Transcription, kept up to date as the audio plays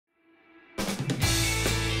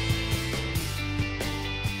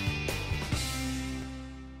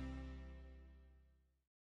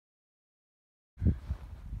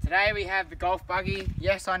Today we have the golf buggy.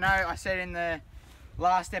 Yes, I know I said in the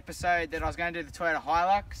last episode that I was going to do the Toyota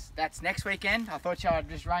Hilux. That's next weekend. I thought I'd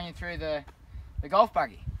just run you through the golf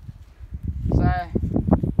buggy. So,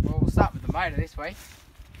 well, we'll start with the motor this week.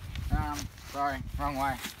 Sorry, wrong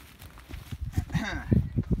way.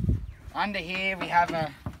 Under here we have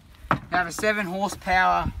a 7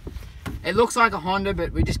 horsepower. It looks like a Honda,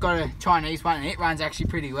 but we just got a Chinese one and it runs actually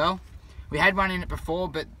pretty well. We had one in it before,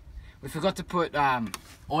 but we forgot to put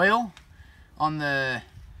oil on the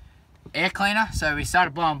air cleaner, so we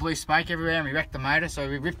started blowing blue smoke everywhere and we wrecked the motor. So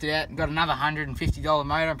we ripped it out and got another $150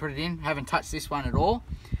 motor and put it in. Haven't touched this one at all.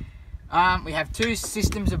 We have 2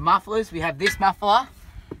 systems of mufflers. We have this muffler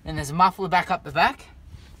and there's a muffler back up the back.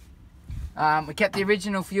 We kept the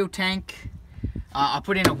original fuel tank. I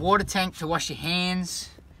put in a water tank to wash your hands.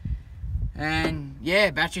 And yeah,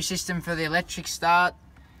 battery system for the electric start.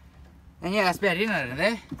 And yeah, that's about it under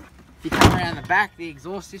there. If you come around the back, the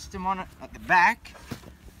exhaust system on it at the back,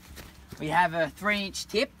 we have a 3-inch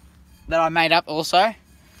tip that I made up also.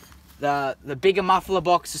 The bigger muffler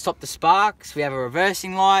box to stop the sparks. We have a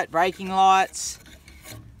reversing light, braking lights,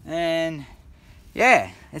 and yeah,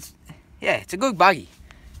 it's a good buggy.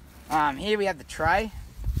 Here we have the tray.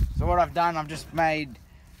 So what I've done, I've just made,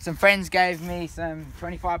 some friends gave me some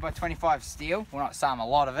 25 by 25 steel. Well, not some, a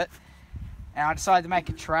lot of it. And I decided to make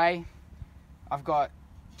a tray. I've got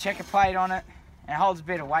checker plate on it, and it holds a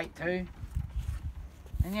bit of weight too.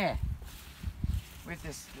 And yeah, with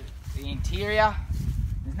this, the interior,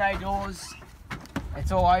 there's no doors,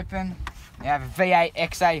 it's all open. We have a V8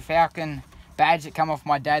 XA Falcon badge that come off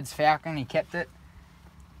my dad's Falcon, he kept it.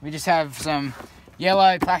 We just have some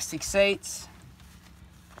yellow plastic seats,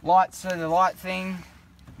 lights for the light thing,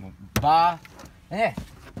 bar. And yeah,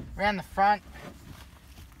 around the front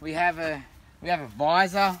we have a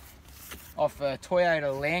visor off a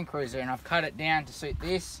Toyota Land Cruiser, and I've cut it down to suit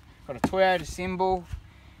this. Got a Toyota symbol,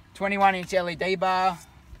 21-inch LED bar.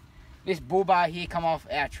 This bull bar here come off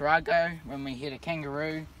our Tarago when we hit a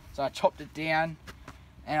kangaroo, so I chopped it down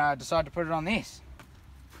and I decided to put it on this.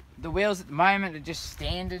 The wheels at the moment are just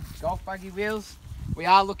standard golf buggy wheels. We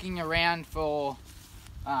are looking around for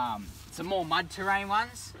some more mud terrain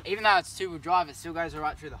ones. Even though it's 2-wheel drive, it still goes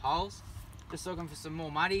right through the holes. Just looking for some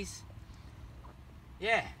more muddies.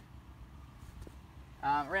 Yeah.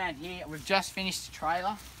 Around here, we've just finished the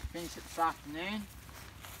trailer. Finished it this afternoon.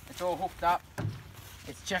 It's all hooked up.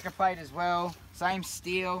 It's checker plate as well. Same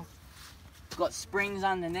steel. It's got springs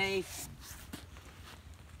underneath.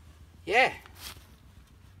 Yeah.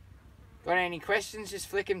 Got any questions? Just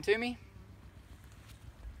flick them to me.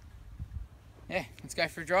 Yeah, let's go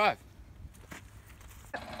for a drive.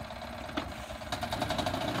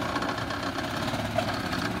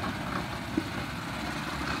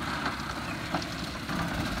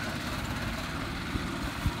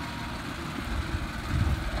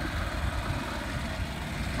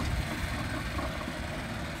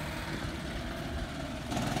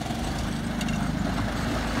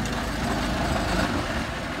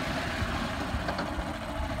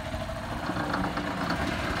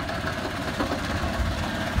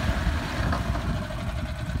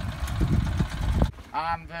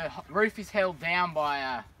 The roof is held down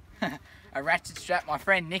by a ratchet strap. My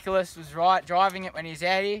friend Nicholas was driving it when he was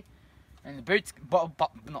out here, and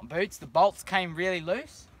the bolts came really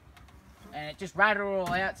loose, and it just rattled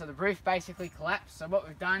all out, so the roof basically collapsed. So what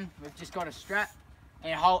we've done, we've just got a strap,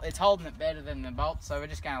 and it's holding it better than the bolts, so we're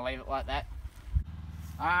just going to leave it like that.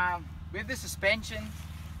 With the suspension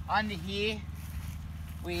under here,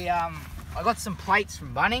 I got some plates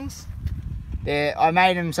from Bunnings. I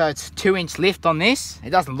made them so it's 2-inch lift on this.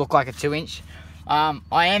 It doesn't look like a 2-inch.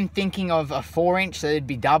 I am thinking of a 4-inch, so it'd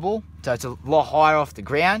be double, so it's a lot higher off the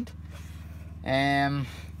ground.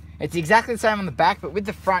 It's exactly the same on the back, but with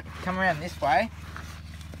the front, come around this way,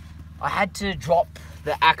 I had to drop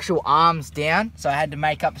the actual arms down, so I had to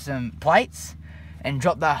make up some plates and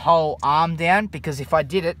drop the whole arm down, because if I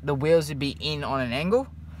did it, the wheels would be in on an angle.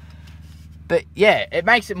 But yeah, it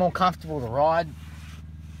makes it more comfortable to ride.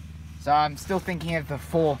 So I'm still thinking of the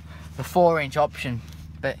 4-inch option.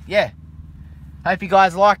 But yeah, hope you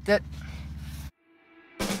guys liked it.